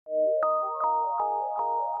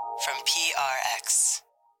from PRX.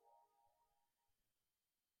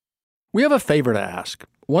 We have a favor to ask.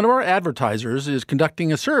 One of our advertisers is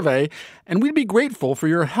conducting a survey, and we'd be grateful for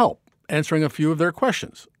your help answering a few of their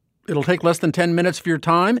questions. It'll take less than 10 minutes of your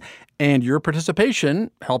time, and your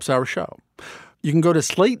participation helps our show. You can go to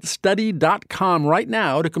slatestudy.com right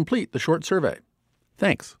now to complete the short survey.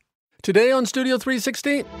 Thanks. Today on Studio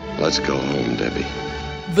 360... Let's go home, Debbie.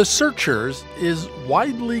 The Searchers is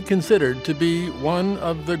widely considered to be one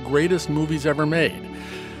of the greatest movies ever made.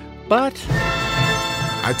 But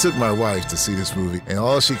I took my wife to see this movie, and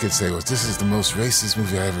all she could say was, "This is the most racist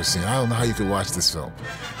movie I've ever seen. I don't know how you could watch this film."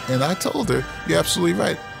 And I told her, "You're absolutely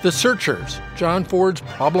right." The Searchers, John Ford's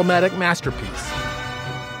problematic masterpiece.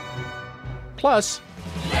 Plus,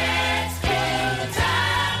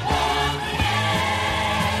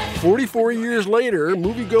 44 years later,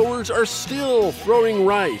 moviegoers are still throwing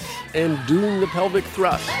rice and doing the pelvic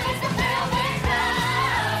thrust.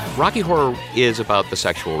 Rocky Horror is about the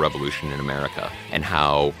sexual revolution in America and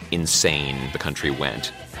how insane the country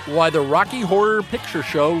went. Why the Rocky Horror Picture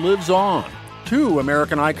Show lives on. 2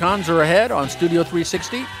 American icons are ahead on Studio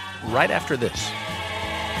 360 right after this.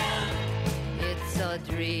 It's so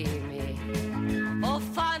dreamy, oh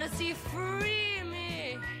fantasy free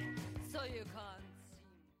me, so you can't.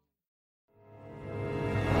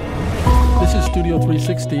 This is Studio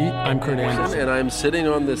 360. I'm Kurt Anderson. And I'm sitting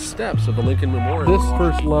on the steps of the Lincoln Memorial. This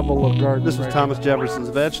first level of garden. This was Thomas Jefferson's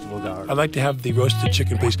vegetable garden. I'd like to have the roasted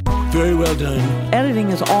chicken, please. Very well done. Editing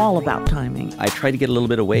is all about timing. I try to get a little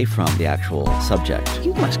bit away from the actual subject.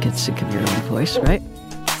 You must get sick of your own voice, right?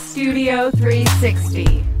 Studio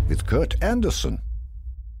 360. With Kurt Anderson.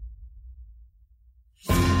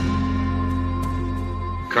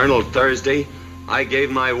 Colonel Thursday, I gave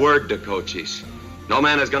my word to Cochise. No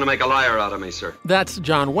man is going to make a liar out of me, sir. That's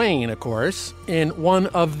John Wayne, of course, in one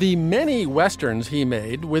of the many westerns he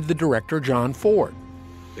made with the director John Ford.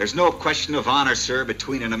 There's no question of honor, sir,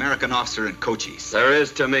 between an American officer and Cochise. There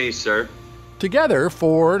is to me, sir. Together,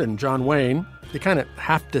 Ford and John Wayne, you kind of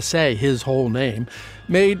have to say his whole name,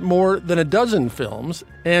 made more than a dozen films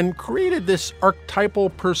and created this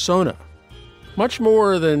archetypal persona. Much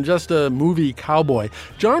more than just a movie cowboy,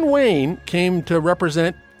 John Wayne came to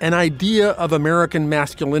represent an idea of American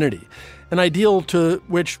masculinity, an ideal to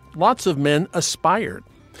which lots of men aspired.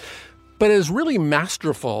 But as really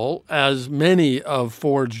masterful as many of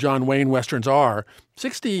Ford's John Wayne westerns are,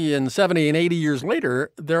 60 and 70 and 80 years later,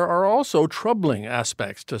 there are also troubling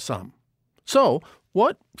aspects to some. So,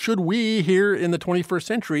 what should we here in the 21st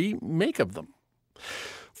century make of them?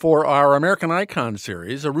 For our American Icon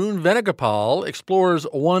series, Arun Venugopal explores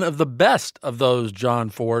one of the best of those John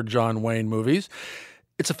Ford, John Wayne movies.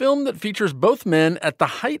 It's a film that features both men at the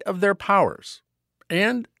height of their powers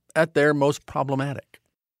and at their most problematic.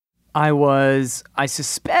 I was, I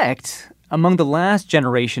suspect, among the last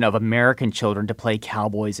generation of American children to play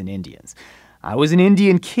cowboys and Indians. I was an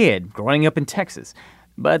Indian kid growing up in Texas,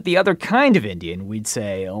 but the other kind of Indian, we'd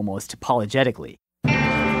say almost apologetically.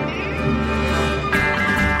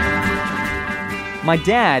 My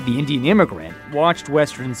dad, the Indian immigrant, watched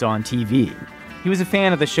westerns on TV. He was a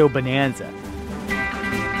fan of the show Bonanza.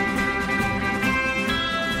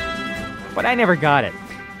 But I never got it.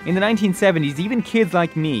 In the 1970s, even kids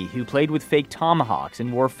like me, who played with fake tomahawks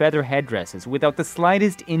and wore feather headdresses without the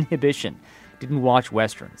slightest inhibition, didn't watch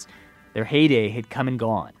westerns. Their heyday had come and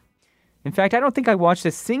gone. In fact, I don't think I watched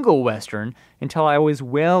a single western until I was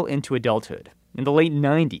well into adulthood, in the late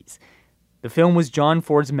 90s. The film was John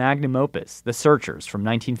Ford's magnum opus, The Searchers, from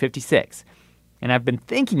 1956. And I've been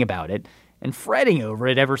thinking about it and fretting over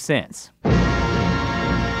it ever since.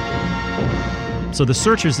 So The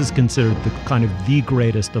Searchers is considered the kind of the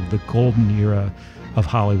greatest of the golden era of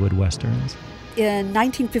Hollywood westerns. In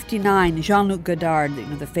 1959, Jean-Luc Godard,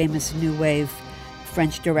 the famous New Wave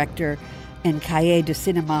French director, in Cahiers du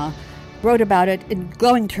Cinéma, wrote about it in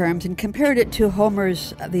glowing terms and compared it to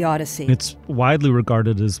Homer's The Odyssey. It's widely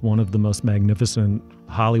regarded as one of the most magnificent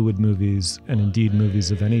Hollywood movies, and indeed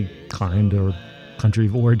movies of any kind or country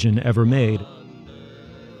of origin ever made.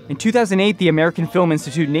 In 2008, the American Film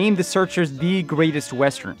Institute named The Searchers the greatest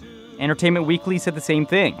Western. Entertainment Weekly said the same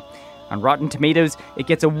thing. On Rotten Tomatoes, it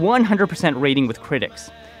gets a 100% rating with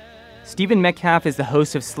critics. Stephen Metcalf is the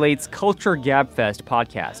host of Slate's Culture Gabfest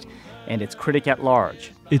podcast, and its critic at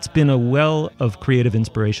large. It's been a well of creative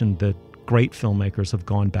inspiration that great filmmakers have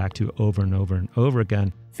gone back to over and over and over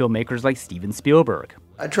again. Filmmakers like Steven Spielberg.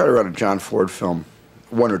 I try to run a John Ford film,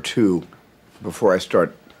 1 or 2, before I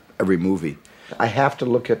start every movie. I have to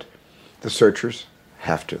look at The Searchers,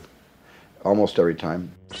 have to, almost every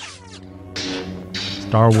time.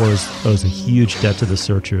 Star Wars owes a huge debt to the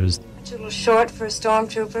Searchers. A little short for a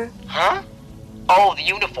stormtrooper. Huh? Oh, the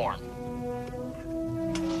uniform.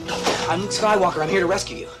 I'm Luke Skywalker. I'm here to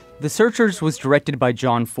rescue you. The Searchers was directed by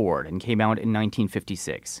John Ford and came out in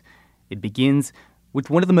 1956. It begins with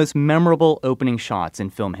one of the most memorable opening shots in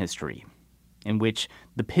film history, in which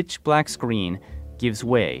the pitch-black screen gives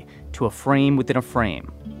way to a frame within a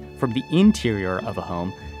frame. From the interior of a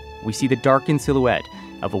home, we see the darkened silhouette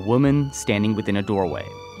of a woman standing within a doorway,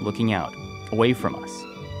 looking out, away from us.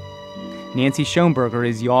 Nancy Schoenberger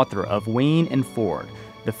is the author of Wayne and Ford,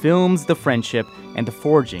 the films, the friendship, and the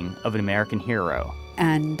forging of an American hero.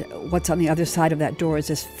 And what's on the other side of that door is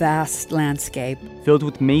this vast landscape, filled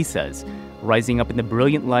with mesas rising up in the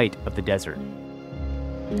brilliant light of the desert.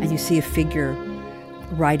 And you see a figure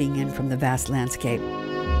riding in from the vast landscape.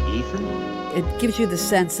 Ethan? It gives you the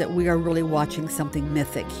sense that we are really watching something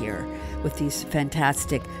mythic here, with these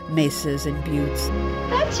fantastic mesas and buttes.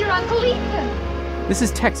 That's your Uncle Ethan. This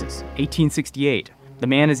is Texas, 1868. The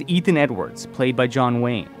man is Ethan Edwards, played by John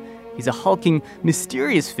Wayne. He's a hulking,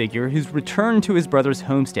 mysterious figure who's returned to his brother's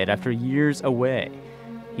homestead after years away.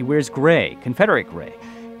 He wears gray, Confederate gray,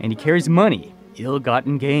 and he carries money,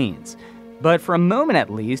 ill-gotten gains. But for a moment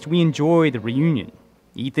at least, we enjoy the reunion.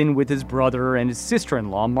 Ethan with his brother and his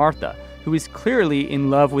sister-in-law, Martha, who is clearly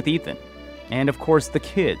in love with Ethan. And of course, the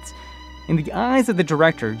kids. In the eyes of the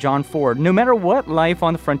director, John Ford, no matter what life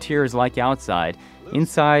on the frontier is like outside,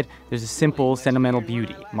 inside there's a simple, sentimental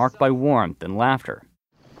beauty, marked by warmth and laughter.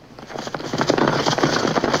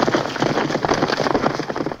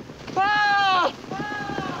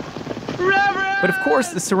 But of course,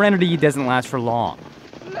 the serenity doesn't last for long.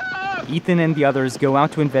 Ethan and the others go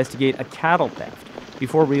out to investigate a cattle theft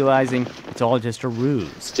before realizing it's all just a ruse.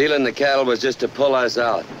 Stealing the cattle was just to pull us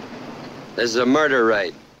out. This is a murder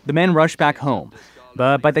raid. The men rush back home,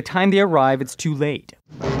 but by the time they arrive, it's too late.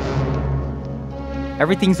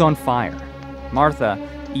 Everything's on fire. Martha,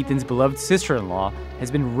 Ethan's beloved sister-in-law, has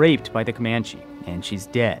been raped by the Comanche, and she's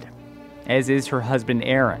dead. As is her husband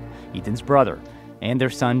Aaron, Ethan's brother, and their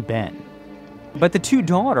son Ben. But the two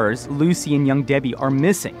daughters, Lucy and young Debbie, are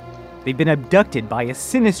missing. They've been abducted by a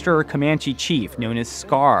sinister Comanche chief known as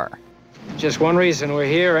Scar. Just one reason we're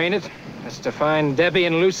here, ain't it? That's to find Debbie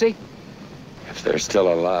and Lucy? If they're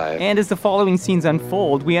still alive. And as the following scenes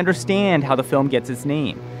unfold, we understand how the film gets its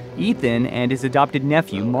name. Ethan and his adopted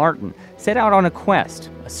nephew, Martin, set out on a quest,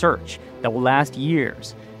 a search, that will last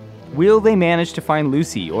years. Will they manage to find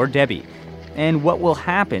Lucy or Debbie? And what will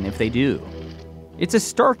happen if they do? It's a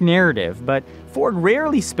stark narrative, but Ford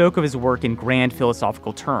rarely spoke of his work in grand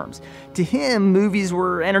philosophical terms. To him, movies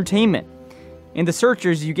were entertainment. In The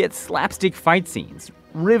Searchers, you get slapstick fight scenes,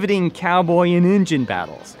 riveting cowboy and Indian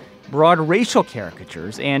battles, broad racial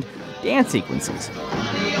caricatures, and dance sequences.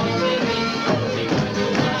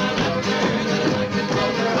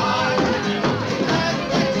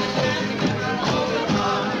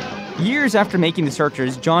 Years after making The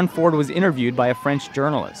Searchers, John Ford was interviewed by a French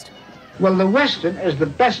journalist. Well, the Western is the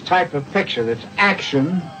best type of picture. It's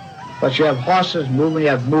action, but you have horses moving, you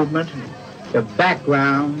have movement, you have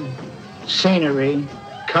background, scenery,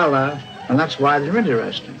 color, and that's why they're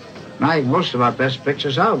interesting. And I think most of our best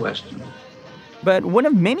pictures are Western. But one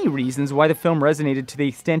of many reasons why the film resonated to the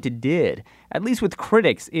extent it did, at least with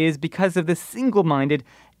critics, is because of the single-minded,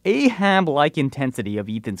 Ahab-like intensity of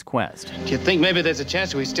Ethan's quest. Do you think maybe there's a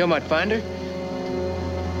chance we still might find her?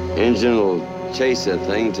 Injun will chase that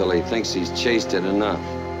thing till he thinks he's chased it enough.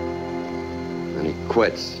 Then he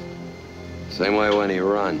quits. Same way when he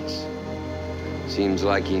runs. Seems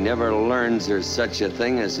like he never learns there's such a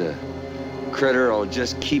thing as a critter will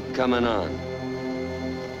just keep coming on.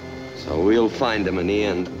 So we'll find him in the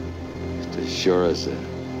end, just as sure as the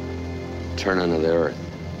turning of the earth.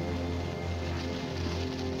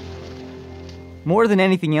 More than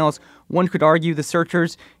anything else, one could argue The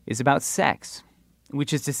Searchers is about sex,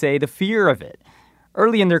 which is to say, the fear of it.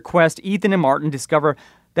 Early in their quest, Ethan and Martin discover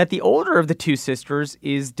that the older of the two sisters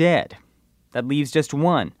is dead. That leaves just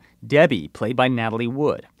one, Debbie, played by Natalie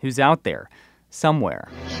Wood, who's out there, somewhere.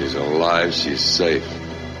 She's alive, she's safe.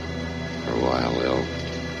 For a while, they'll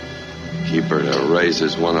keep her to raise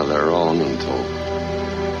as one of their own until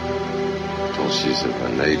she's of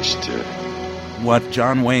an age to... What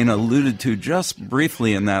John Wayne alluded to just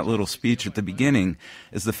briefly in that little speech at the beginning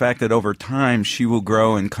is the fact that over time she will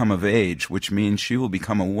grow and come of age, which means she will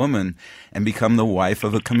become a woman and become the wife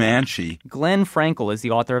of a Comanche. Glenn Frankel is the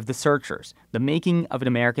author of The Searchers, The Making of an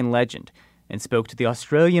American Legend, and spoke to the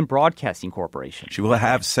Australian Broadcasting Corporation. She will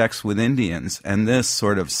have sex with Indians, and this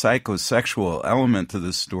sort of psychosexual element to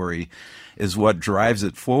the story is what drives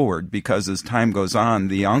it forward, because as time goes on,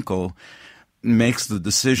 the uncle makes the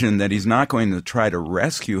decision that he's not going to try to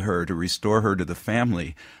rescue her to restore her to the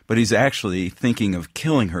family, but he's actually thinking of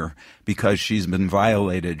killing her because she's been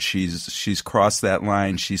violated. She's crossed that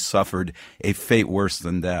line. She's suffered a fate worse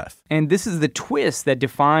than death. And this is the twist that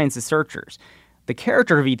defines The Searchers. The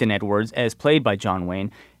character of Ethan Edwards, as played by John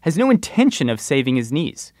Wayne, has no intention of saving his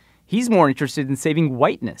niece. He's more interested in saving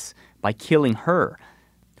whiteness by killing her.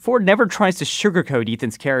 Ford never tries to sugarcoat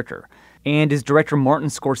Ethan's character. And as director Martin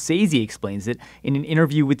Scorsese explains it in an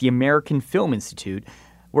interview with the American Film Institute,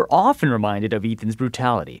 we're often reminded of Ethan's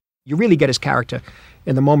brutality. You really get his character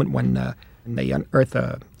in the moment when they unearth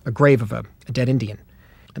a grave of a dead Indian.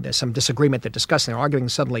 And there's some disagreement, they're discussing, they're arguing.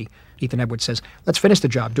 Suddenly, Ethan Edwards says, "Let's finish the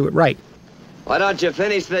job, do it right." Why don't you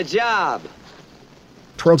finish the job?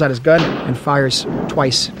 Twirls out his gun and fires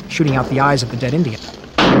twice, shooting out the eyes of the dead Indian.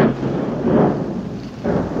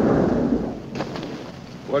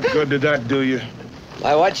 What good did that do you?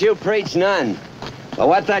 Why, what you preach, none. But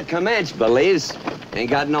what that Comanche believes, ain't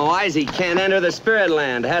got no eyes, he can't enter the spirit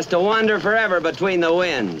land, has to wander forever between the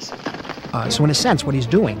winds. So in a sense, what he's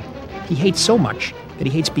doing, he hates so much that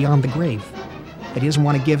he hates beyond the grave, that he doesn't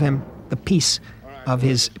want to give him the peace of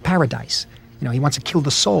his paradise. You know, he wants to kill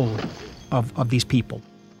the soul of these people.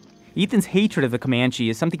 Ethan's hatred of the Comanche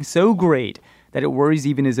is something so great that it worries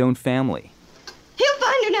even his own family. He'll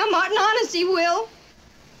find her now, Martin. Honest, he will.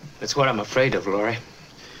 That's what I'm afraid of, Laurie.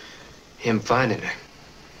 Him finding her.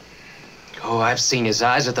 Oh, I've seen his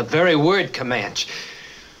eyes at the very word Comanche.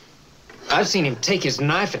 I've seen him take his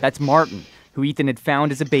knife and... That's Martin, who Ethan had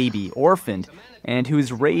found as a baby, orphaned, and who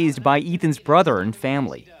was raised by Ethan's brother and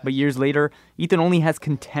family. But years later, Ethan only has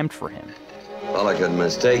contempt for him. Well, I could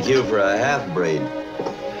mistake you for a half-breed.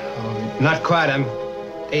 Not quite. I'm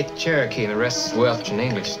 8th Cherokee and the rest is Welsh and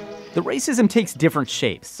English. The racism takes different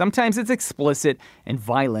shapes. Sometimes it's explicit and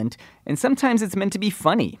violent, and sometimes it's meant to be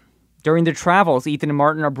funny. During their travels, Ethan and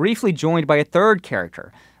Martin are briefly joined by a third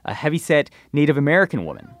character, a heavyset Native American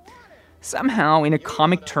woman. Somehow, in a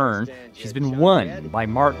comic turn, she's been won by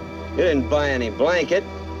Martin. You didn't buy any blanket.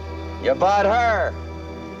 You bought her.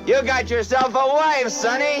 You got yourself a wife,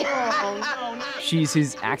 Sonny. She's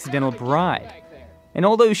his accidental bride. And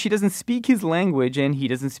although she doesn't speak his language and he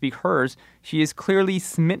doesn't speak hers, she is clearly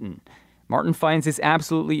smitten. Martin finds this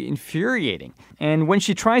absolutely infuriating. And when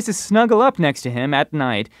she tries to snuggle up next to him at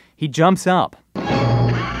night, he jumps up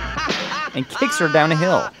and kicks her down a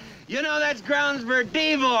hill. You know that's grounds for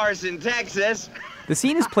divorce in Texas. The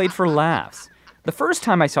scene is played for laughs. The first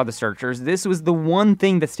time I saw The Searchers, this was the one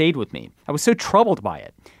thing that stayed with me. I was so troubled by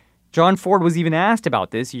it. John Ford was even asked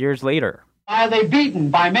about this years later. Why are they beaten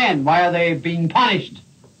by men? Why are they being punished?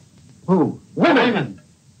 Who? Women.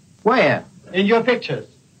 Where? In your pictures.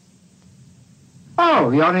 Oh,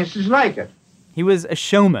 the audiences like it. He was a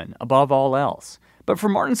showman above all else. But for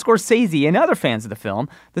Martin Scorsese and other fans of the film,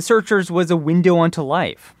 The Searchers was a window onto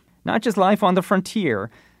life. Not just life on the frontier,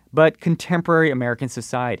 but contemporary American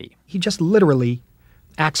society. He just literally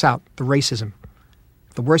acts out the racism,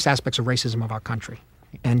 the worst aspects of racism of our country.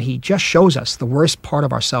 And he just shows us the worst part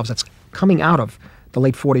of ourselves that's coming out of the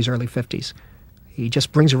late 40s, early 50s. He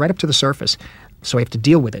just brings it right up to the surface, so we have to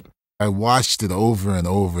deal with it. I watched it over and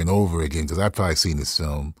over and over again because I've probably seen this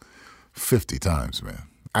film 50 times, man.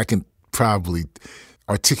 I can probably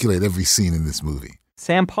articulate every scene in this movie.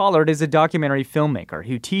 Sam Pollard is a documentary filmmaker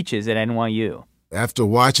who teaches at NYU. After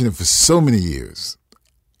watching it for so many years,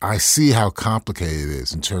 I see how complicated it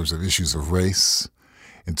is in terms of issues of race,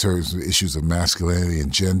 in terms of issues of masculinity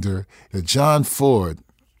and gender. That John Ford,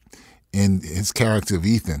 in his character of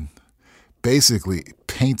Ethan, basically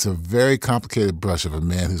paints a very complicated brush of a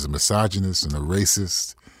man who's a misogynist and a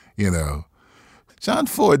racist, you know. John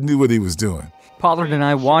Ford knew what he was doing. Pollard and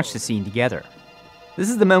I watched the scene together. This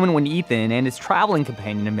is the moment when Ethan and his traveling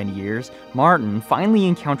companion of many years, Martin, finally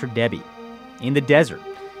encountered Debbie in the desert.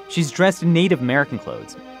 She's dressed in Native American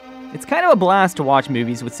clothes. It's kind of a blast to watch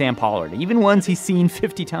movies with Sam Pollard, even ones he's seen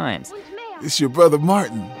 50 times. It's your brother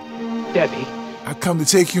Martin. Debbie. I come to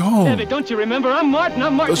take you home. Debbie, don't you remember? I'm Martin.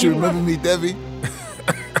 Don't you remember me, Debbie?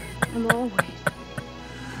 I'm always.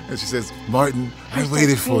 And she says, Martin, I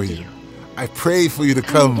waited for you. I prayed for you to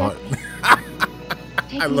come, Martin.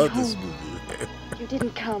 I love this movie. You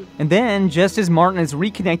didn't come. And then, just as Martin is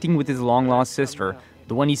reconnecting with his long-lost sister,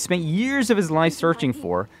 the one he spent years of his life searching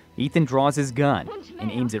for, Ethan draws his gun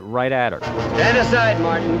and aims it right at her. Stand aside,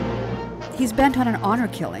 Martin. He's bent on an honor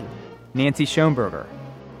killing. Nancy Schoenberger.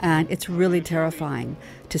 And it's really terrifying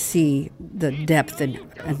to see the depth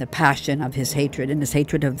and the passion of his hatred and his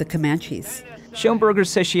hatred of the Comanches. Schoenberger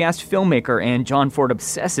says she asked filmmaker and John Ford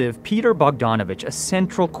obsessive Peter Bogdanovich a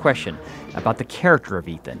central question about the character of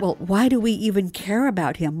Ethan. Well, why do we even care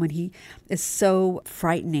about him when he is so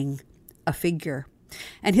frightening a figure?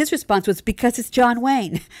 And his response was, because it's John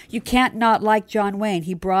Wayne. You can't not like John Wayne.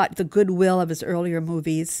 He brought the goodwill of his earlier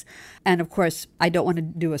movies. And of course, I don't want to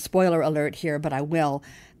do a spoiler alert here, but I will.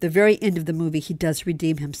 The very end of the movie, he does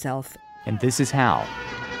redeem himself. And this is how.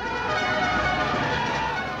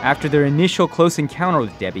 After their initial close encounter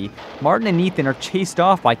with Debbie, Martin and Ethan are chased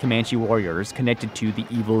off by Comanche warriors connected to the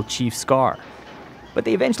evil Chief Scar. But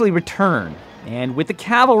they eventually return, and with the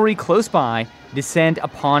cavalry close by, descend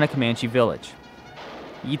upon a Comanche village.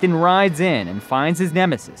 Ethan rides in and finds his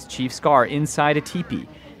nemesis, Chief Scar, inside a teepee.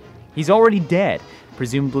 He's already dead,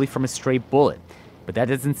 presumably from a stray bullet, but that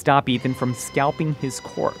doesn't stop Ethan from scalping his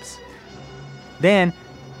corpse. Then,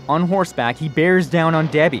 on horseback, he bears down on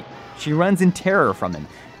Debbie. She runs in terror from him,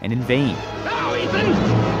 and in vain. No, Ethan!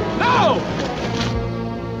 No!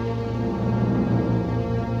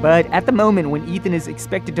 But at the moment when Ethan is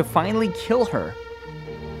expected to finally kill her,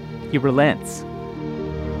 he relents.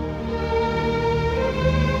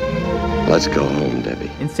 Let's go home, Debbie.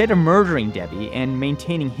 Instead of murdering Debbie and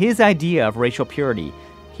maintaining his idea of racial purity,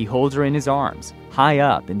 he holds her in his arms, high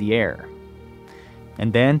up in the air.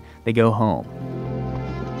 And then they go home.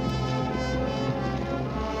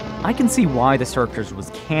 I can see why The Searchers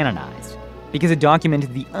was canonized, because it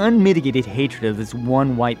documented the unmitigated hatred of this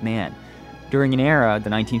one white man during an era,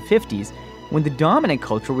 the 1950s, when the dominant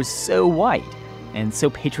culture was so white and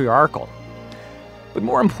so patriarchal. But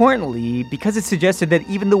more importantly, because it suggested that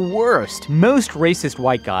even the worst, most racist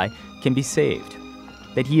white guy can be saved,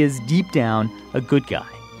 that he is deep down a good guy.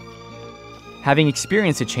 Having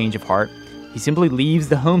experienced a change of heart, he simply leaves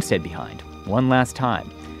the homestead behind one last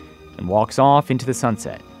time and walks off into the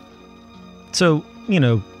sunset. So,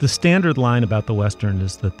 the standard line about the Western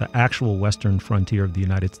is that the actual Western frontier of the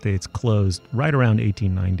United States closed right around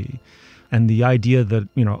 1890. And the idea that,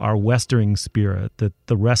 our Westering spirit, that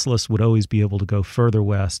the restless would always be able to go further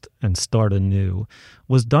west and start anew,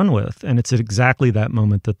 was done with. And it's at exactly that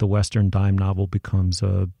moment that the Western dime novel becomes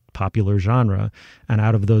a popular genre. And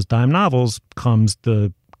out of those dime novels comes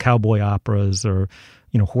the cowboy operas or,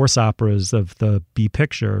 horse operas of the B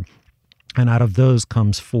picture. And out of those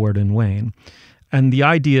comes Ford and Wayne. And the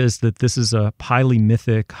idea is that this is a highly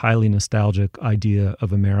mythic, highly nostalgic idea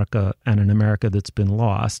of America and an America that's been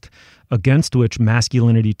lost, against which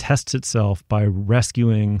masculinity tests itself by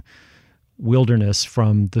rescuing wilderness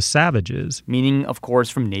from the savages. Meaning, of course,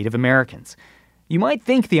 from Native Americans. You might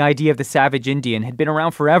think the idea of the savage Indian had been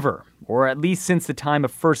around forever, or at least since the time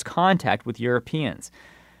of first contact with Europeans.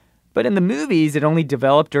 But in the movies, it only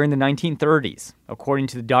developed during the 1930s, according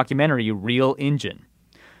to the documentary Real Injun.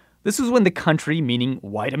 This was when the country, meaning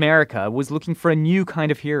white America, was looking for a new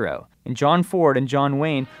kind of hero, and John Ford and John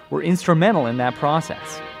Wayne were instrumental in that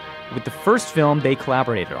process. With the first film they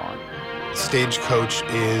collaborated on. Stagecoach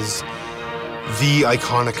is the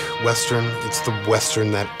iconic Western. It's the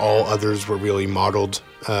Western that all others were really modeled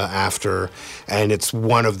after, and it's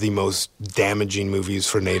one of the most damaging movies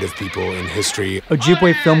for Native people in history.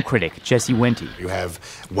 Ojibwe film critic Jesse Wente. You have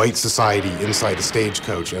white society inside a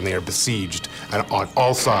stagecoach, and they are besieged on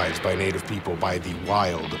all sides by Native people, by the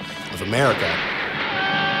wild of America.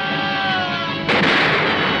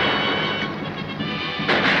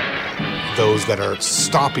 Those that are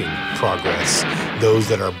stopping progress, those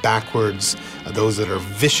that are backwards, those that are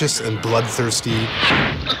vicious and bloodthirsty.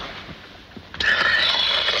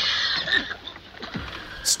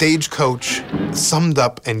 Stagecoach summed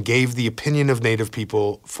up and gave the opinion of Native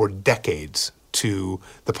people for decades to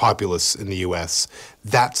the populace in the U.S.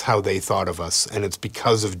 That's how they thought of us, and it's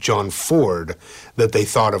because of John Ford that they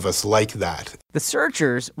thought of us like that. The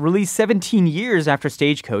Searchers, released 17 years after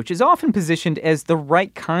Stagecoach, is often positioned as the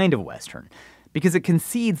right kind of Western, because it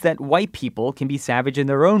concedes that white people can be savage in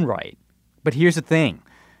their own right. But here's the thing.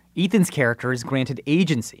 Ethan's character is granted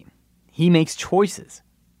agency. He makes choices.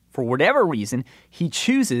 For whatever reason, he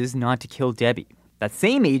chooses not to kill Debbie. That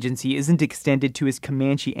same agency isn't extended to his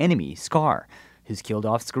Comanche enemy, Scar, who's killed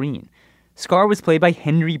off screen. Scar was played by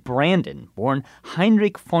Henry Brandon, born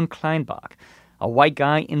Heinrich von Kleinbach, a white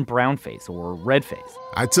guy in brownface or redface.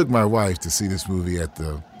 I took my wife to see this movie at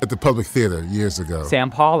the Public Theater years ago. Sam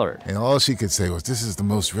Pollard. And all she could say was, "This is the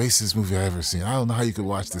most racist movie I've ever seen. I don't know how you could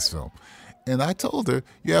watch this film." And I told her,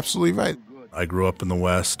 "You're absolutely right." I grew up in the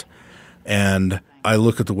West, and I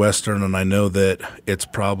look at the Western and I know that it's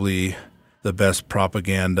probably the best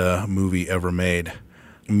propaganda movie ever made,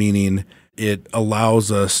 meaning it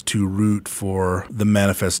allows us to root for the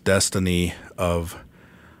manifest destiny of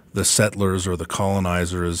the settlers or the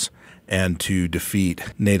colonizers and to defeat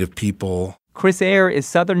Native people. Chris Eyre is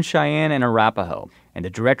Southern Cheyenne and Arapaho, and the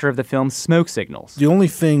director of the film Smoke Signals. The only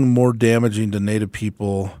thing more damaging to Native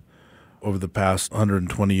people over the past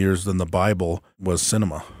 120 years than the Bible was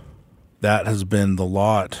cinema. That has been the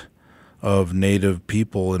lot of Native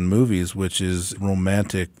people in movies, which is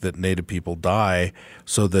romantic that Native people die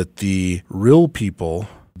so that the real people,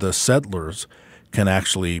 the settlers, can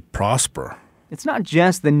actually prosper. It's not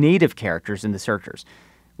just the Native characters in The Searchers.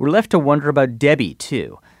 We're left to wonder about Debbie,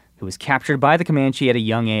 too, who was captured by the Comanche at a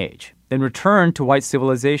young age, then returned to white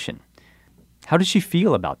civilization. How does she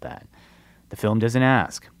feel about that? The film doesn't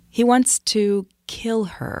ask. He wants to kill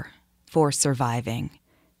her for surviving,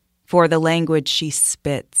 for the language she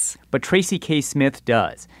spits. But Tracy K. Smith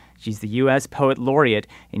does. She's the U.S. Poet Laureate,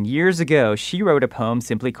 and years ago she wrote a poem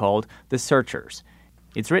simply called The Searchers.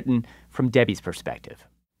 It's written from Debbie's perspective.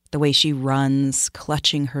 The way she runs,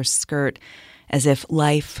 clutching her skirt as if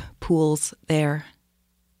life pools there.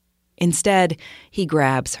 Instead, he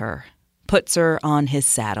grabs her, puts her on his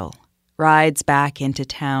saddle, rides back into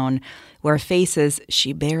town where faces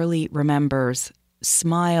she barely remembers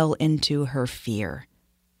smile into her fear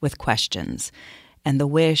with questions and the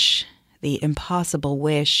wish, the impossible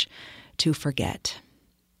wish, to forget.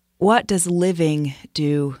 What does living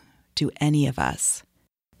do to any of us?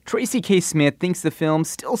 Tracy K. Smith thinks the film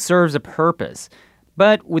still serves a purpose,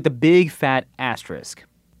 but with a big fat asterisk.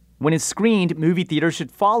 When it's screened, movie theaters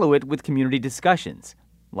should follow it with community discussions,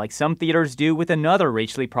 like some theaters do with another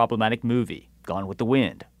racially problematic movie, Gone with the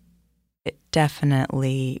Wind. It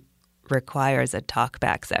definitely requires a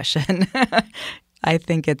talkback session. I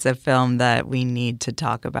think it's a film that we need to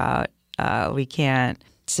talk about. We can't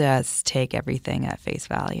just take everything at face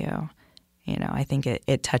value. You know, I think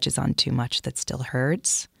it touches on too much that still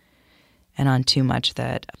hurts and on too much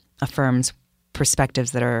that affirms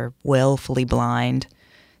perspectives that are willfully blind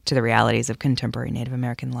to the realities of contemporary Native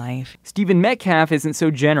American life. Stephen Metcalf isn't so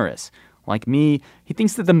generous. Like me, he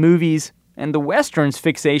thinks that the movies and the Western's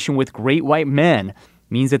fixation with great white men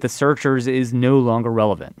means that The Searchers is no longer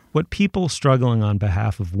relevant. What people struggling on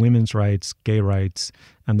behalf of women's rights, gay rights,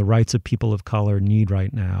 and the rights of people of color need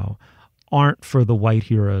right now aren't for the white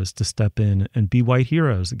heroes to step in and be white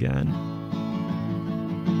heroes again.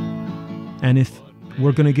 And if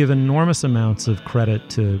we're going to give enormous amounts of credit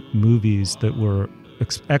to movies that were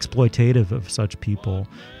exploitative of such people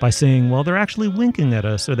by saying, well, they're actually winking at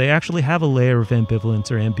us, or they actually have a layer of ambivalence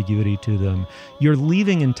or ambiguity to them, you're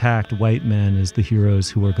leaving intact white men as the heroes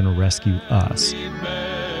who are going to rescue us.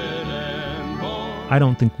 I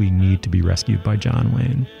don't think we need to be rescued by John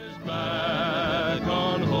Wayne.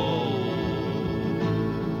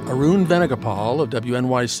 Arun Venugopal of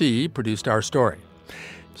WNYC produced our story.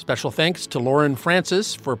 Special thanks to Lauren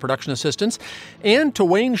Francis for production assistance and to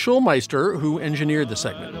Wayne Schulmeister, who engineered the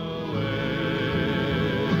segment.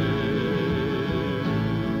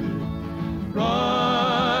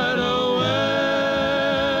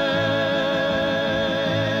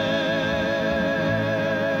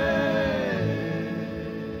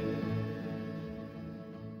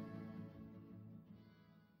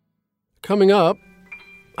 Coming up,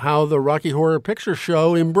 how the Rocky Horror Picture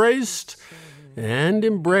Show embraced and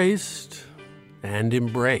embraced and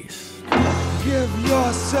embraced. Give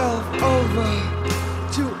yourself over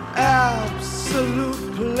to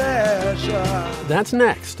absolute pleasure. That's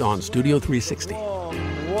next on Studio 360.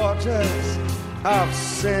 Waters of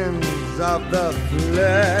sins of the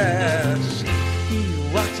flesh.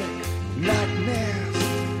 Erotic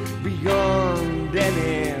nightmares beyond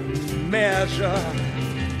any measure.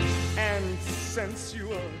 And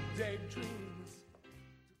sensual daydreams.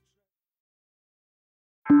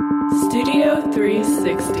 Studio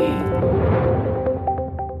 360.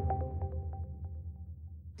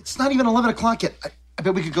 It's not even 11 o'clock yet. I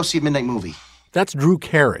bet we could go see a midnight movie. That's Drew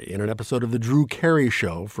Carey in an episode of The Drew Carey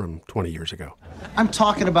Show from 20 years ago. I'm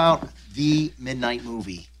talking about the midnight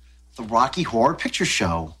movie, the Rocky Horror Picture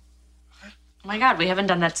Show. Oh my God, we haven't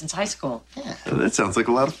done that since high school. Yeah. That sounds like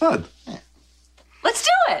a lot of fun. Yeah. Let's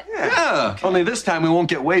do it! Yeah. Only this time we won't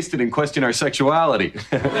get wasted and question our sexuality.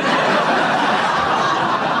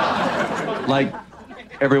 Like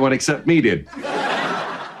everyone except me did.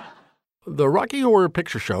 The Rocky Horror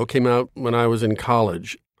Picture Show came out when I was in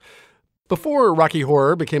college. Before Rocky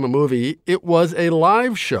Horror became a movie, it was a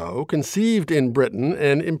live show conceived in Britain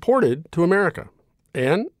and imported to America.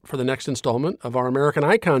 And for the next installment of our American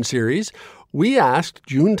Icon series, we asked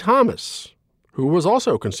June Thomas, who was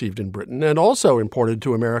also conceived in Britain and also imported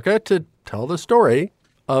to America, to tell the story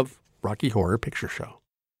of Rocky Horror Picture Show.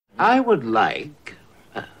 I would like,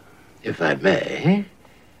 if I may,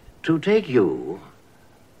 to take you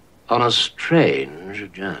on a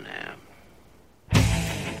strange journey.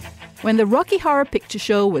 When the Rocky Horror Picture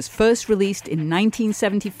Show was first released in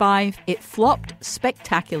 1975, it flopped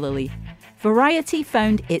spectacularly. Variety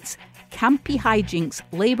found its campy hijinks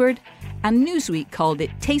laboured, and Newsweek called it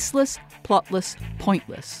tasteless, plotless,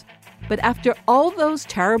 pointless. But after all those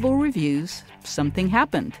terrible reviews, something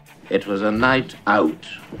happened. It was a night out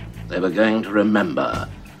they were going to remember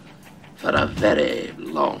for a very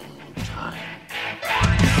long time.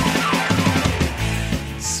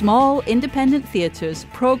 Small independent theatres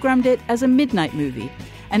programmed it as a midnight movie,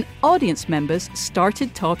 and audience members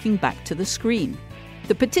started talking back to the screen.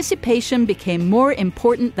 The participation became more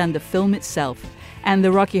important than the film itself, and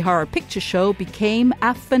the Rocky Horror Picture Show became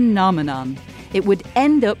a phenomenon. It would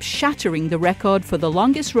end up shattering the record for the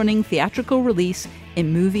longest-running theatrical release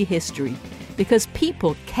in movie history, because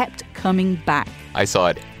people kept coming back. I saw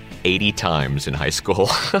it 80 times in high school.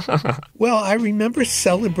 Well, I remember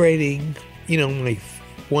celebrating, my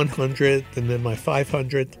 100th and then my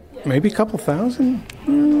 500th. Maybe a couple thousand? I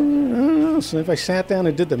don't know. So if I sat down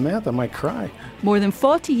and did the math, I might cry. More than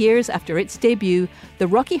 40 years after its debut, the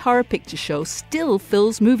Rocky Horror Picture Show still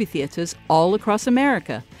fills movie theaters all across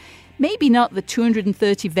America. Maybe not the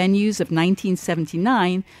 230 venues of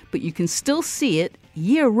 1979, but you can still see it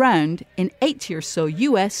year-round in 80 or so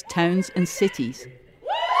U.S. towns and cities.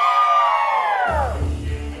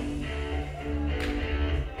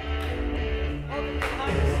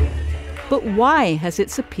 But why has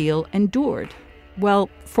its appeal endured? Well,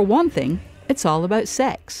 for one thing, it's all about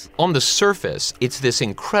sex. On the surface, it's this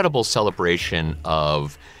incredible celebration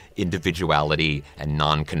of individuality and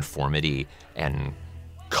nonconformity and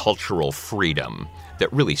cultural freedom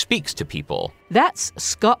that really speaks to people. That's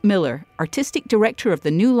Scott Miller, artistic director of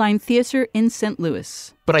the New Line Theatre in St.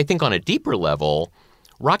 Louis. But I think on a deeper level,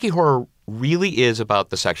 Rocky Horror really is about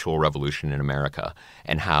the sexual revolution in America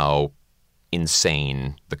and how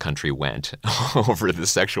insane the country went over the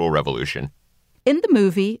sexual revolution. In the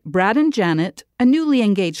movie, Brad and Janet, a newly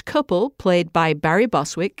engaged couple played by Barry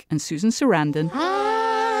Bostwick and Susan Sarandon,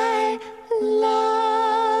 I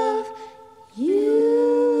love you.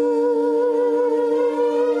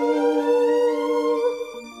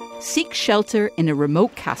 seek shelter in a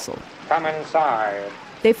remote castle. Come inside.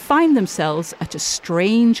 They find themselves at a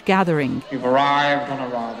strange gathering. You've arrived on a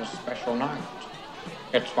rather special night.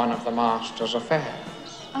 It's one of the Master's affairs.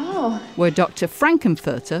 Oh. Where Dr.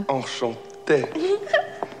 Frankenfurter,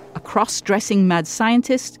 a cross-dressing mad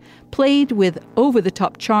scientist, played with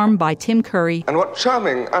over-the-top charm by Tim Curry, And what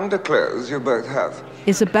charming underclothes you both have.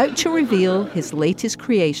 is about to reveal his latest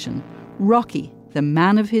creation, Rocky, the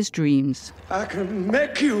man of his dreams. I can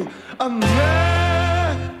make you a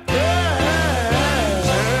man.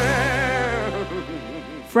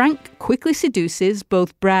 Frank quickly seduces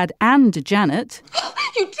both Brad and Janet,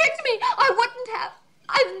 You tricked me. I wouldn't have.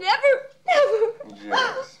 I've never.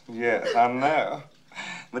 Yes, I know.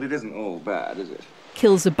 But it isn't all bad, is it?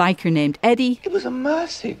 kills a biker named Eddie, It was a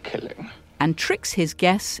mercy killing. and tricks his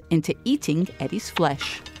guests into eating Eddie's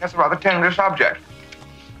flesh. That's a rather tender subject.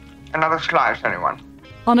 Another slice, anyone?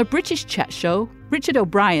 On a British chat show, Richard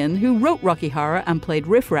O'Brien, who wrote Rocky Horror and played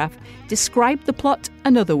Riff Raff, described the plot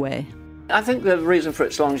another way. I think the reason for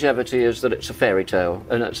its longevity is that it's a fairy tale,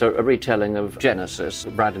 and it's a retelling of Genesis.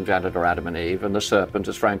 Brad and Janet are Adam and Eve, and the serpent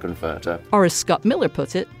is Frankenfurter. Or as Scott Miller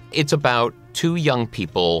put it, It's about two young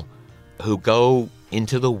people who go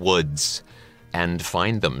into the woods and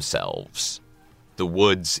find themselves. The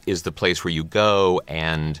woods is the place where you go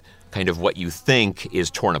and kind of what you think is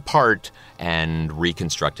torn apart and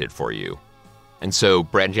reconstructed for you. And so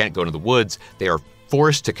Brad and Janet go into the woods. They are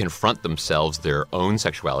forced to confront themselves, their own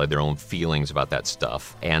sexuality, their own feelings about that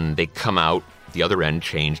stuff. And they come out the other end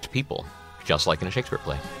changed people, just like in a Shakespeare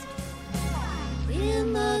play.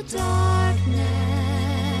 In the darkness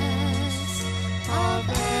of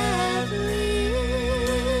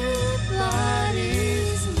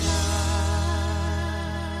everybody's life.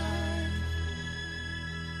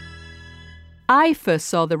 I first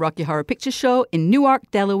saw the Rocky Horror Picture Show in Newark,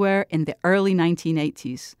 Delaware in the early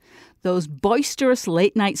 1980s. Those boisterous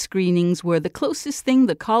late-night screenings were the closest thing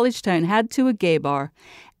the college town had to a gay bar.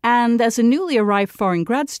 And as a newly arrived foreign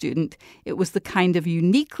grad student, it was the kind of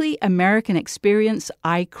uniquely American experience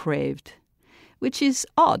I craved. Which is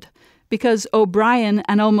odd, because O'Brien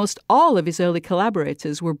and almost all of his early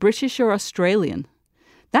collaborators were British or Australian.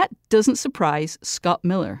 That doesn't surprise Scott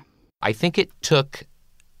Miller. I think it took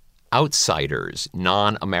outsiders,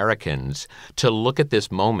 non-Americans, to look at this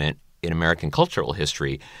moment in American cultural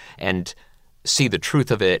history and see the truth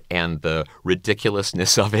of it and the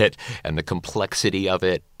ridiculousness of it and the complexity of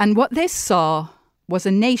it. And what they saw was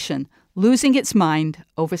a nation losing its mind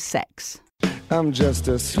over sex. I'm just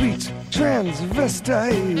a sweet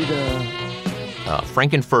transvestite.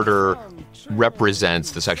 Frankenfurter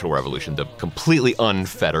represents the sexual revolution, the completely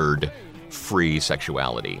unfettered, free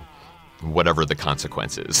sexuality, whatever the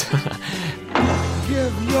consequences.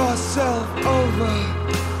 Give yourself over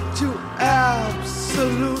to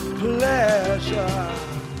absolute pleasure.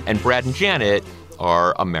 And Brad and Janet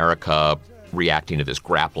are America reacting to this,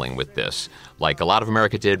 grappling with this. Like a lot of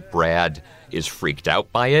America did, Brad is freaked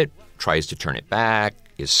out by it, tries to turn it back,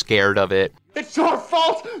 is scared of it. It's your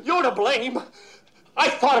fault! You're to blame! I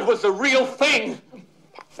thought it was the real thing!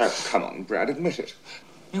 Oh, come on, Brad, admit it.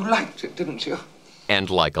 You liked it, didn't you? And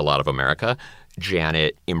like a lot of America,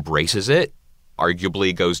 Janet embraces it,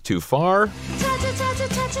 arguably goes too far. Touch it, touch it,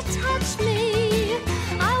 touch it, touch me.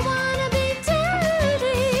 I wanna be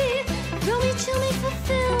dirty. Thrill me, chill me,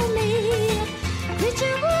 fulfill me.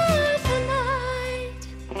 Creature worth the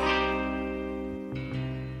night.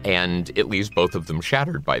 And it leaves both of them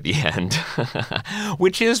shattered by the end,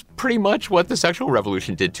 which is pretty much what the sexual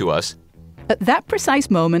revolution did to us. At that precise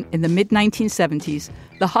moment in the mid-1970s,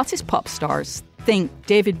 the hottest pop stars, think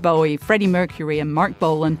David Bowie, Freddie Mercury, and Mark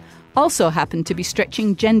Bolan, also happened to be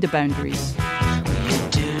stretching gender boundaries.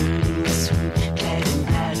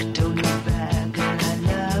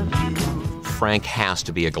 Frank has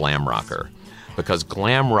to be a glam rocker, because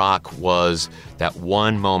glam rock was that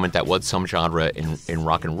one moment, that was some genre in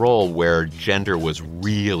rock and roll where gender was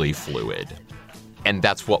really fluid. And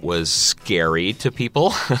that's what was scary to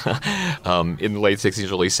people in the late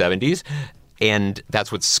 60s, early 70s. And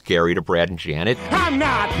that's what's scary to Brad and Janet. I'm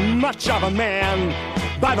not much of a man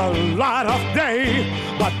by the light of day,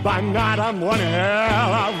 but by night I'm one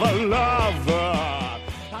hell of a lover.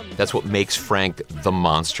 That's what makes Frank the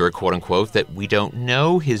monster, quote unquote, that we don't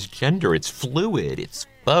know his gender. It's fluid. It's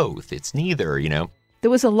both. It's neither, you know.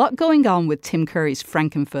 There was a lot going on with Tim Curry's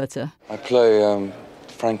Frankenfurter. I play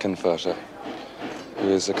Frankenfurter, who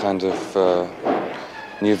is a kind of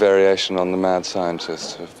new variation on the mad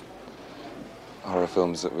scientist of horror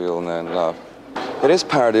films that we all know and love. It is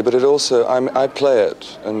parody, but it also, I play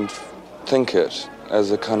it and think it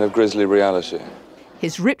as a kind of grisly reality.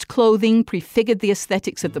 His ripped clothing prefigured the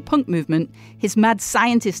aesthetics of the punk movement. His mad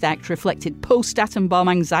scientist act reflected post-atom bomb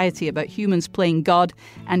anxiety about humans playing God,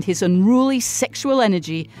 and his unruly sexual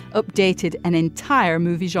energy updated an entire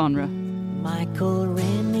movie genre. Michael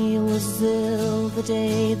Rennie was ill the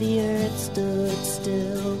day the earth stood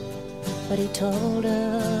still, but he told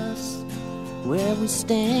us where we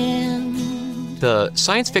stand. The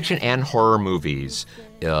science fiction and horror movies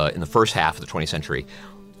in the first half of the 20th century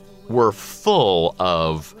were full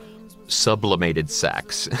of sublimated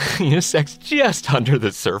sex, sex just under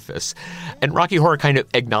the surface. And Rocky Horror kind of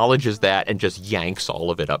acknowledges that and just yanks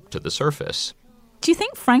all of it up to the surface. Do you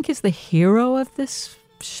think Frank is the hero of this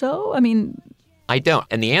show? I mean... I don't.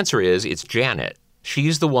 And the answer is it's Janet.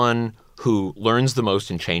 She's the one who learns the most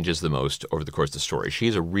and changes the most over the course of the story.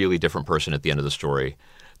 She's a really different person at the end of the story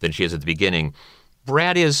than she is at the beginning.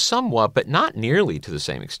 Brad is somewhat, but not nearly to the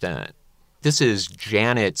same extent. This is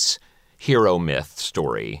Janet's hero myth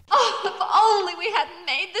story. Oh, if only we hadn't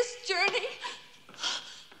made this journey.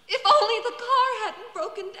 If only the car hadn't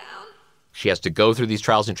broken down. She has to go through these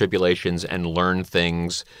trials and tribulations and learn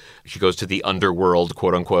things. She goes to the underworld,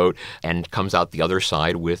 quote unquote, and comes out the other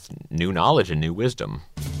side with new knowledge and new wisdom.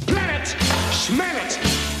 Planet, schmanet,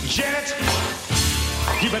 Janet,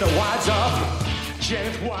 you better wise up,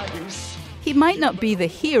 Janet Wise. He might not be the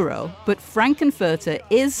hero, but Frankenfurter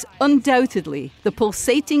is undoubtedly the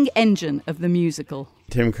pulsating engine of the musical.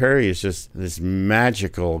 Tim Curry is just this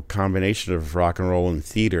magical combination of rock and roll and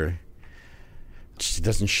theater. He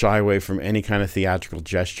doesn't shy away from any kind of theatrical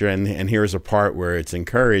gesture, and here's a part where it's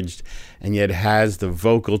encouraged, and yet has the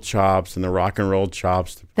vocal chops and the rock and roll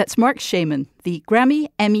chops. That's Mark Shaman, the Grammy,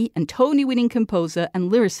 Emmy, and Tony-winning composer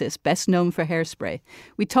and lyricist best known for Hairspray.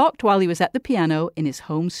 We talked while he was at the piano in his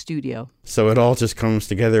home studio. So it all just comes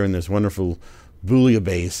together in this wonderful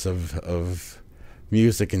bouillabaisse of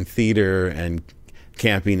music and theater and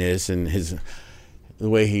campiness, and the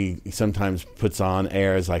way he sometimes puts on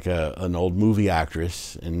airs like an old movie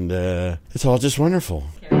actress, and it's all just wonderful.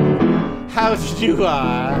 How do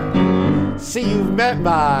I see you've met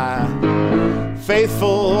my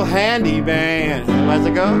faithful handy band? How's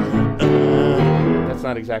it go? That's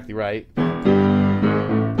not exactly right. There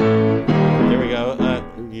we go.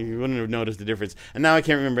 You wouldn't have noticed the difference. And now I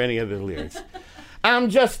can't remember any of the lyrics. I'm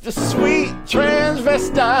just a sweet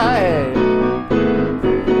transvestite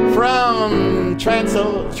from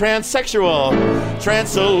transsexual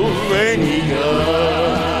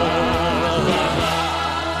Transylvania.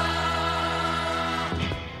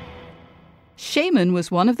 Shaman was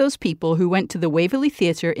one of those people who went to the Waverly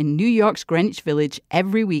Theatre in New York's Greenwich Village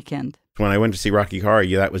every weekend. When I went to see Rocky Horror,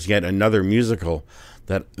 that was yet another musical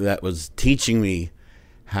that was teaching me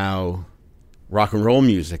how rock and roll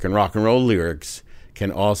music and rock and roll lyrics can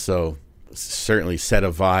also certainly set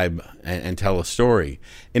a vibe and tell a story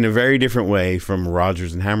in a very different way from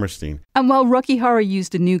Rodgers and Hammerstein. And while Rocky Horror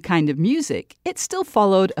used a new kind of music, it still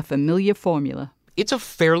followed a familiar formula. It's a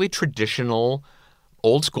fairly traditional,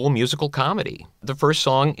 old-school musical comedy. The first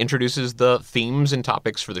song introduces the themes and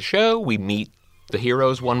topics for the show. We meet the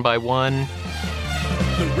heroes one by one.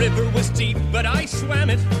 The river was deep, but I swam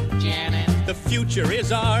it. Janet. The future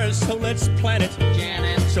is ours, so let's plan it.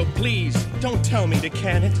 Janet. So please, don't tell me to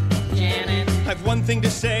can it. Janet. I've one thing to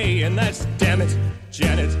say, and that's damn it,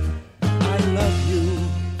 Janet. I love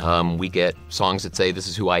you. We get songs that say, this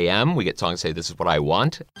is who I am. We get songs that say, this is what I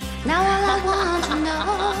want. Now all I want to know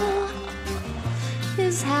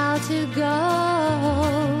is how to go.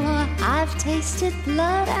 I've tasted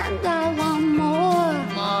blood and I want more.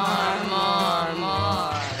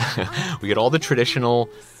 More. We get all the traditional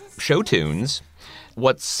show tunes.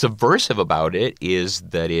 What's subversive about it is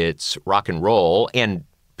that it's rock and roll, and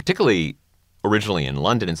particularly originally in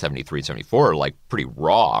London in 73, 74, like pretty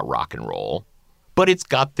raw rock and roll. But it's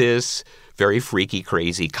got this very freaky,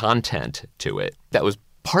 crazy content to it. That was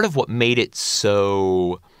part of what made it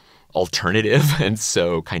so alternative and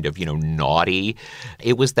so kind of, naughty.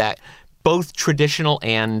 It was that both traditional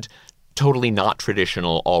and totally not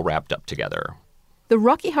traditional all wrapped up together. The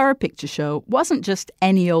Rocky Horror Picture Show wasn't just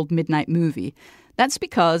any old midnight movie. That's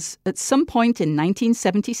because at some point in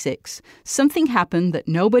 1976, something happened that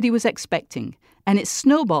nobody was expecting, and it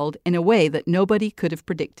snowballed in a way that nobody could have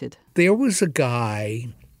predicted. There was a guy,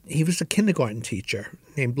 he was a kindergarten teacher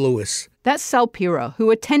named Lewis. That's Sal Pira,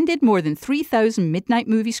 who attended more than 3,000 midnight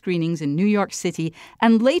movie screenings in New York City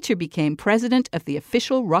and later became president of the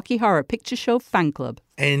official Rocky Horror Picture Show fan club.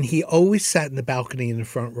 And he always sat in the balcony in the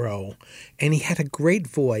front row, and he had a great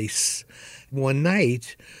voice. One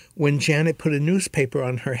night, when Janet put a newspaper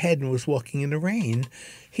on her head and was walking in the rain,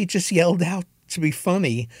 he just yelled out to be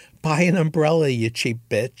funny, "Buy an umbrella, you cheap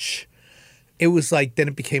bitch." It was like, then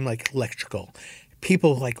it became like electrical.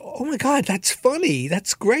 People were like, oh my God, that's funny.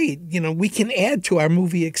 That's great. We can add to our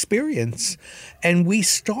movie experience. And we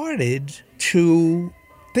started to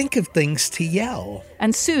think of things to yell.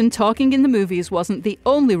 And soon, talking in the movies wasn't the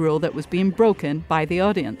only rule that was being broken by the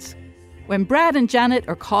audience. When Brad and Janet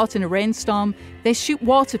are caught in a rainstorm, they shoot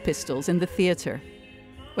water pistols in the theatre.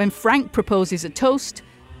 When Frank proposes a toast,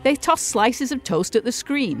 they toss slices of toast at the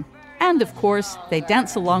screen. And, of course, they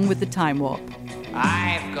dance along with the time warp.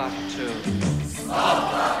 I've got to...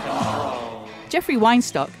 Jeffrey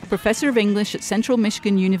Weinstock, a professor of English at Central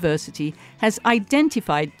Michigan University, has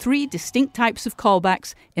identified 3 distinct types of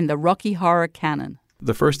callbacks in the Rocky Horror canon.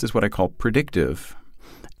 The first is what I call predictive.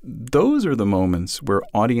 Those are the moments where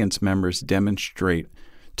audience members demonstrate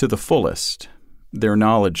to the fullest their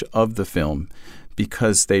knowledge of the film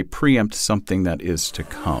because they preempt something that is to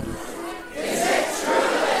come. Is it true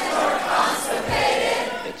that you're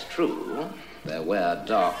constipated? It's true. There were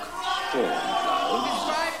dark storm clouds,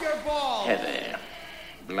 heavy,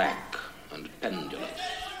 black, and pendulous.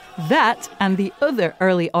 That and the other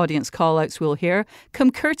early audience callouts we'll hear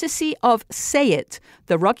come courtesy of Say It,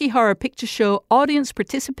 the Rocky Horror Picture Show audience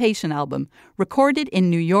participation album, recorded in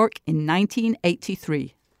New York in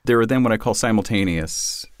 1983. There are then what I call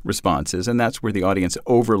simultaneous responses, and that's where the audience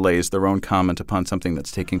overlays their own comment upon something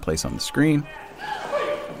that's taking place on the screen.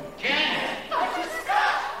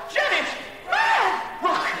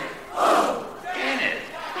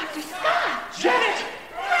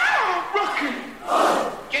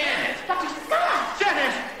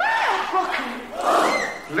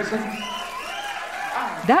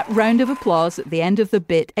 That round of applause at the end of the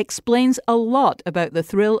bit explains a lot about the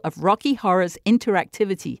thrill of Rocky Horror's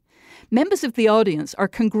interactivity. Members of the audience are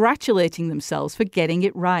congratulating themselves for getting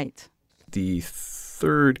it right. The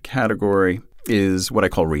third category is what I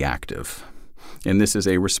call reactive. And this is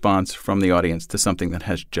a response from the audience to something that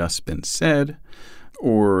has just been said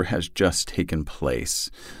or has just taken place.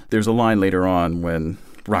 There's a line later on when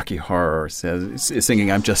Rocky Horror is singing,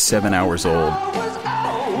 "I'm just 7 hours old."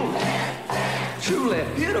 Truly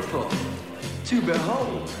beautiful to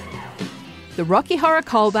behold. The Rocky Horror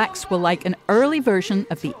callbacks were like an early version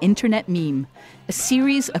of the internet meme, a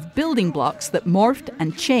series of building blocks that morphed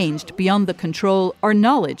and changed beyond the control or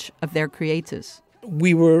knowledge of their creators.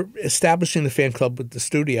 We were establishing the fan club with the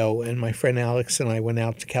studio, and my friend Alex and I went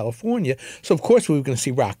out to California. So, of course, we were going to see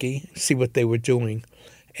Rocky, see what they were doing.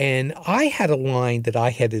 And I had a line that I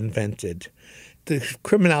had invented. The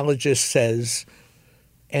criminologist says,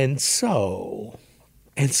 And so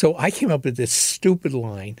I came up with this stupid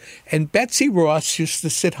line. And Betsy Ross used to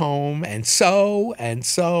sit home, and so. And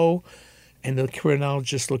the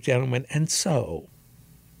criminologist looked down and went, and so.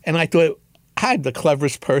 And I thought, I'm the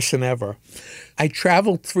cleverest person ever. I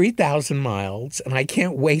traveled 3,000 miles, and I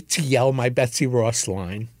can't wait to yell my Betsy Ross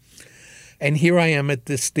line. And here I am at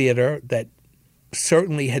this theater that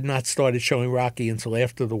certainly had not started showing Rocky until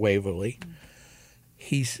after the Waverly.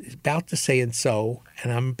 He's about to say, and so,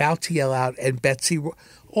 and I'm about to yell out, and Betsy,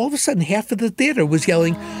 all of a sudden, half of the theater was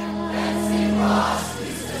yelling, Betsy Ross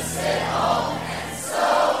used to sit home,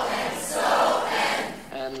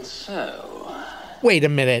 and so. Wait a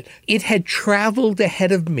minute. It had traveled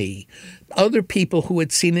ahead of me. Other people who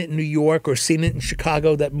had seen it in New York or seen it in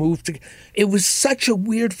Chicago that moved to... It was such a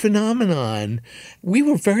weird phenomenon. We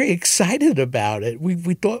were very excited about it. We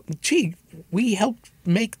thought, gee, we helped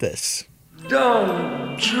make this.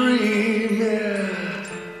 Don't dream it.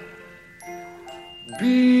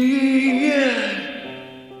 Be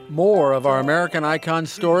it. More of our American Icon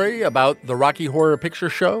story about the Rocky Horror Picture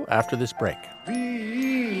Show after this break.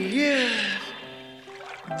 Be it.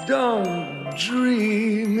 Don't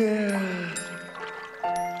dream it.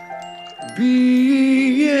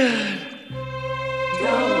 Be it.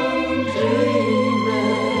 Don't dream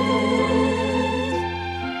it.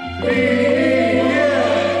 Be it.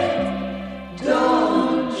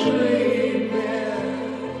 Don't dream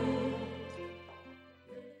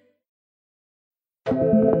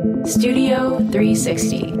it. Studio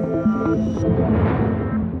 360.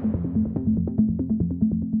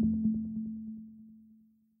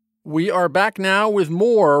 We are back now with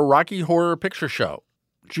more Rocky Horror Picture Show.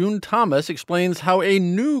 June Thomas explains how a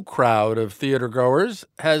new crowd of theater goers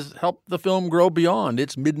has helped the film grow beyond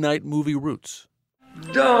its midnight movie roots.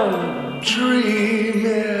 Don't dream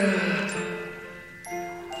it.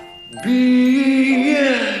 Be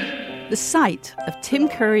it. The sight of Tim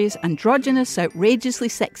Curry's androgynous, outrageously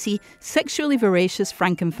sexy, sexually voracious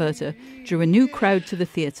Frankenfurter drew a new crowd to the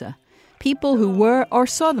theatre. People who were or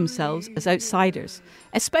saw themselves as outsiders,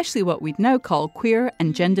 especially what we'd now call queer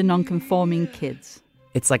and gender nonconforming kids.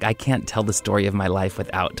 It's like I can't tell the story of my life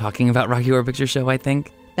without talking about Rocky Horror Picture Show, I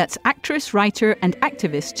think. That's actress, writer, and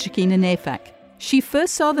activist Shakina Nayfack. She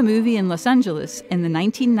first saw the movie in Los Angeles in the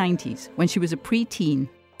 1990s when she was a preteen.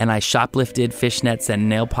 And I shoplifted fishnets and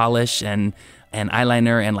nail polish and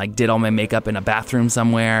eyeliner and did all my makeup in a bathroom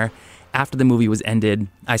somewhere. After the movie was ended,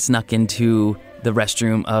 I snuck into the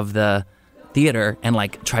restroom of the theater and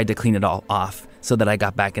tried to clean it all off so that I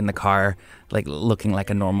got back in the car looking like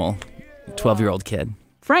a normal 12-year-old kid.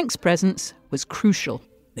 Frank's presence was crucial.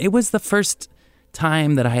 It was the first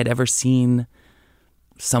time that I had ever seen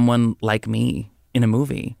someone like me in a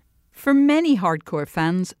movie. For many hardcore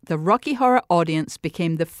fans, the Rocky Horror audience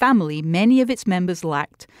became the family many of its members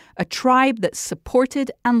lacked, a tribe that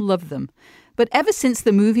supported and loved them. But ever since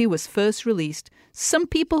the movie was first released, some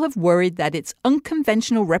people have worried that its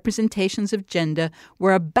unconventional representations of gender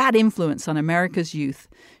were a bad influence on America's youth.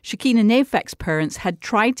 Shakina Nayfack's parents had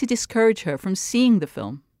tried to discourage her from seeing the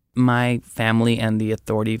film. My family and the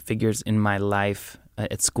authority figures in my life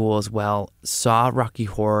at school as well saw Rocky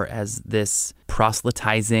Horror as this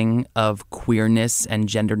proselytizing of queerness and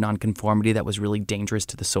gender nonconformity that was really dangerous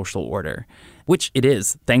to the social order, which it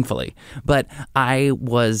is, thankfully. But I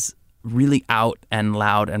was really out and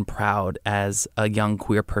loud and proud as a young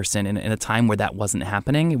queer person in a time where that wasn't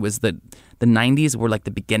happening. It was the 90s were the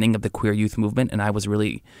beginning of the queer youth movement, and I was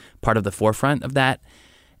really part of the forefront of that.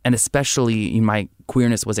 And especially my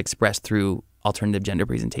queerness was expressed through alternative gender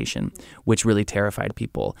presentation, which really terrified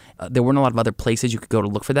people. There weren't a lot of other places you could go to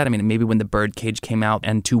look for that. I mean, maybe when The Birdcage came out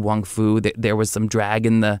and To Wong Fu, there was some drag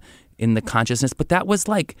in the consciousness, but that was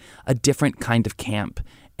a different kind of camp.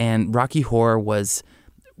 And Rocky Horror was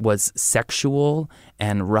sexual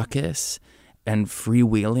and ruckus and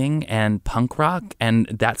freewheeling and punk rock, and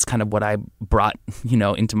that's kind of what I brought,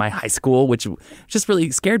 into my high school, which just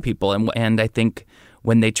really scared people. And I think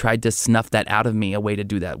when they tried to snuff that out of me, a way to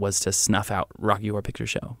do that was to snuff out Rocky Horror Picture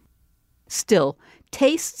Show. Still,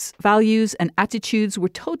 tastes, values, and attitudes were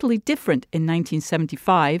totally different in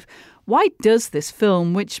 1975. Why does this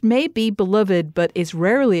film, which may be beloved but is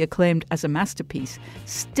rarely acclaimed as a masterpiece,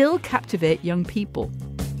 still captivate young people?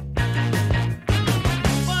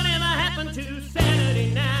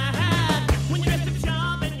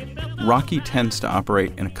 Rocky tends to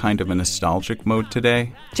operate in a kind of a nostalgic mode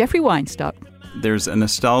today. Jeffrey Weinstock. There's a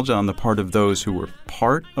nostalgia on the part of those who were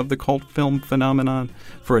part of the cult film phenomenon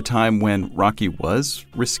for a time when Rocky was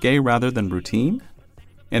risque rather than routine.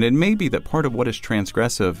 And it may be that part of what is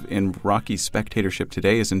transgressive in Rocky's spectatorship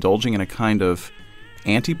today is indulging in a kind of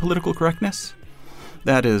anti-political correctness.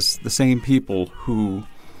 That is, the same people who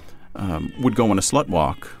would go on a slut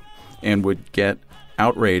walk and would get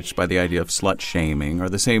outraged by the idea of slut shaming are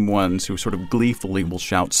the same ones who sort of gleefully will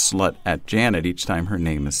shout slut at Janet each time her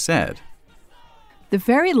name is said. The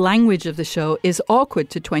very language of the show is awkward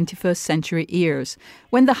to 21st century ears.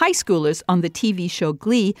 When the high schoolers on the TV show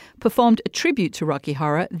Glee performed a tribute to Rocky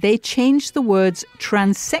Horror, they changed the words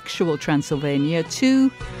transsexual Transylvania to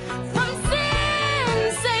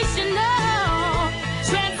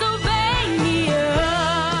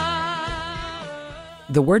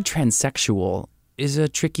The word transsexual is a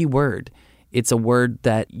tricky word. It's a word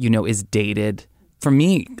that, is dated. For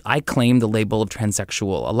me, I claim the label of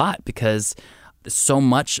transsexual a lot because so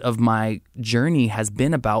much of my journey has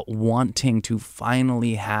been about wanting to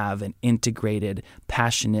finally have an integrated,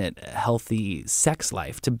 passionate, healthy sex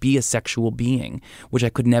life, to be a sexual being, which I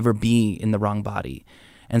could never be in the wrong body.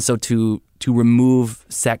 And so to remove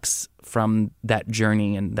sex from that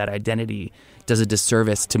journey and that identity does a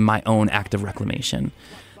disservice to my own act of reclamation.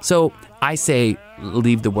 So I say,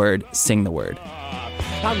 leave the word, sing the word.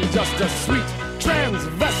 I'm just a sweet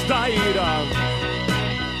transvestite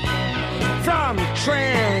from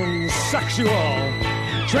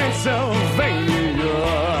transsexual Transylvania.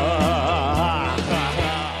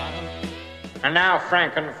 And now,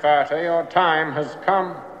 Frankenfurter, your time has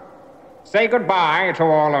come. Say goodbye to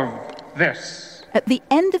all of this. At the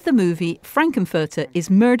end of the movie, Frankenfurter is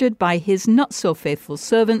murdered by his not-so-faithful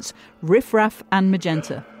servants, Riff Raff and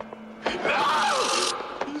Magenta.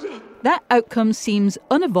 That outcome seems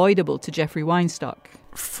unavoidable to Jeffrey Weinstock.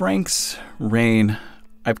 Frank's reign,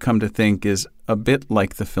 I've come to think, is a bit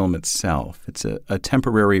like the film itself. It's a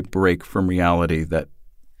temporary break from reality that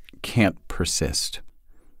can't persist.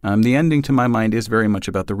 The ending, to my mind, is very much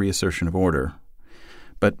about the reassertion of order.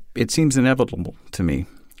 But it seems inevitable to me.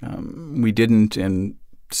 We didn't and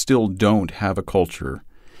still don't have a culture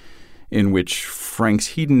in which Frank's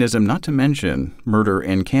hedonism, not to mention murder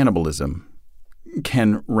and cannibalism,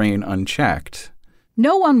 can reign unchecked.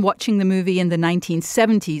 No one watching the movie in the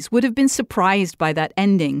 1970s would have been surprised by that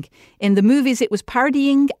ending. In the movies it was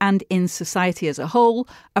parodying, and in society as a whole,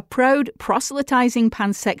 a proud proselytizing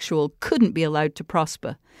pansexual couldn't be allowed to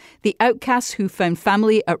prosper. The outcasts who found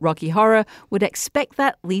family at Rocky Horror would expect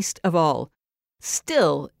that least of all.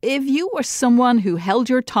 Still, if you were someone who held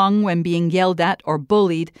your tongue when being yelled at or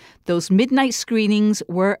bullied, those midnight screenings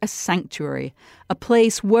were a sanctuary, a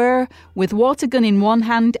place where, with water gun in one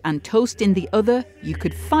hand and toast in the other, you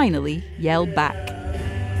could finally yell back.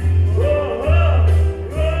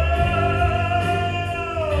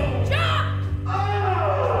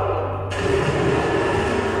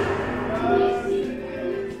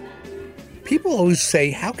 People always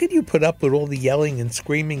say, how could you put up with all the yelling and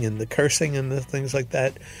screaming and the cursing and the things like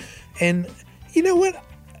that? And you know what?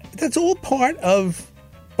 That's all part of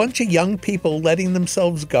a bunch of young people letting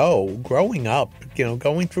themselves go, growing up,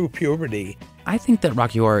 going through puberty. I think that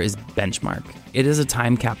Rocky Horror is benchmark. It is a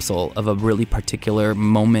time capsule of a really particular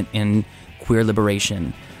moment in queer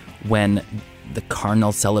liberation when the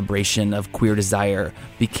carnal celebration of queer desire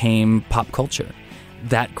became pop culture.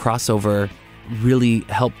 That crossover really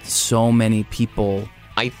helped so many people.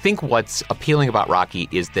 I think what's appealing about Rocky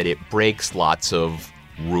is that it breaks lots of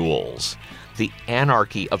rules. The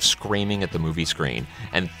anarchy of screaming at the movie screen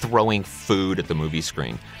and throwing food at the movie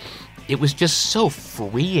screen. It was just so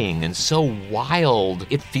freeing and so wild.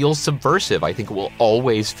 It feels subversive. I think it will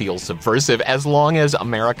always feel subversive as long as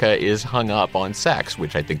America is hung up on sex,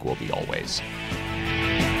 which I think will be always.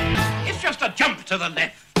 It's just a jump to the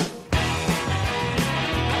left.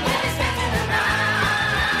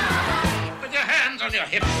 On your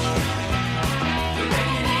hips.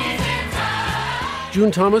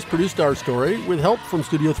 June Thomas produced our story with help from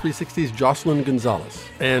Studio 360's Jocelyn Gonzalez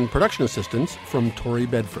and production assistance from Tori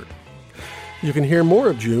Bedford. You can hear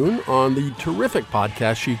more of June on the terrific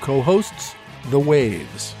podcast she co-hosts, The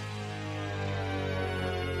Waves.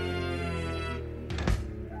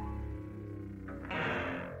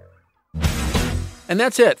 And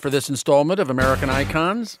that's it for this installment of American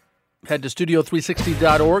Icons. Head to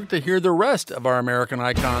studio360.org to hear the rest of our American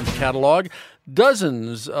Icons catalog.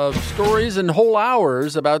 Dozens of stories and whole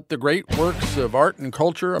hours about the great works of art and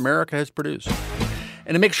culture America has produced.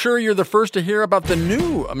 And to make sure you're the first to hear about the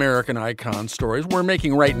new American Icons stories we're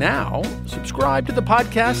making right now, subscribe to the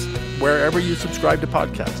podcast wherever you subscribe to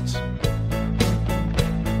podcasts.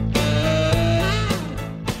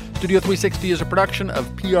 Studio 360 is a production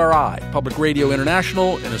of PRI, Public Radio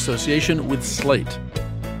International, in association with Slate.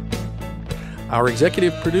 Our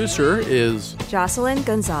executive producer is Jocelyn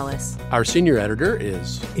Gonzalez. Our senior editor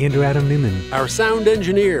is Andrew Adam Newman. Our sound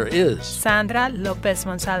engineer is Sandra Lopez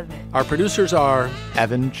Monsalve. Our producers are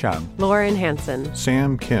Evan Chung, Lauren Hansen,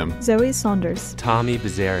 Sam Kim, Zoe Saunders, Tommy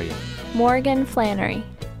Bazarian, Morgan Flannery.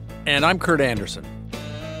 And I'm Kurt Anderson.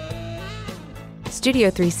 Studio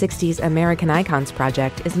 360's American Icons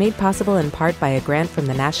project is made possible in part by a grant from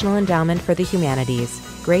the National Endowment for the Humanities,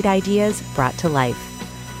 Great Ideas Brought to Life,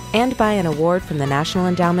 and by an award from the National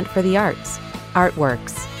Endowment for the Arts,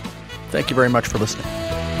 Artworks. Thank you very much for listening.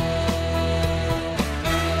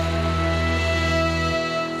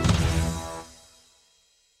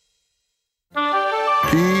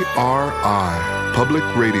 PRI, Public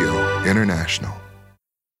Radio International.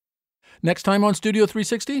 Next time on Studio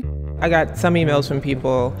 360? I got some emails from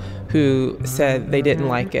people who said they didn't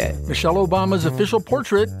like it. Michelle Obama's official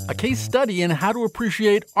portrait, a case study in how to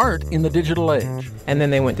appreciate art in the digital age. And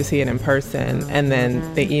then they went to see it in person, and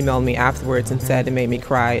then they emailed me afterwards and said it made me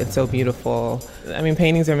cry. It's so beautiful. I mean,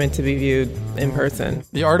 paintings are meant to be viewed in person.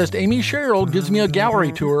 The artist Amy Sherrill gives me a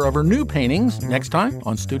gallery tour of her new paintings next time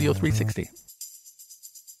on Studio 360.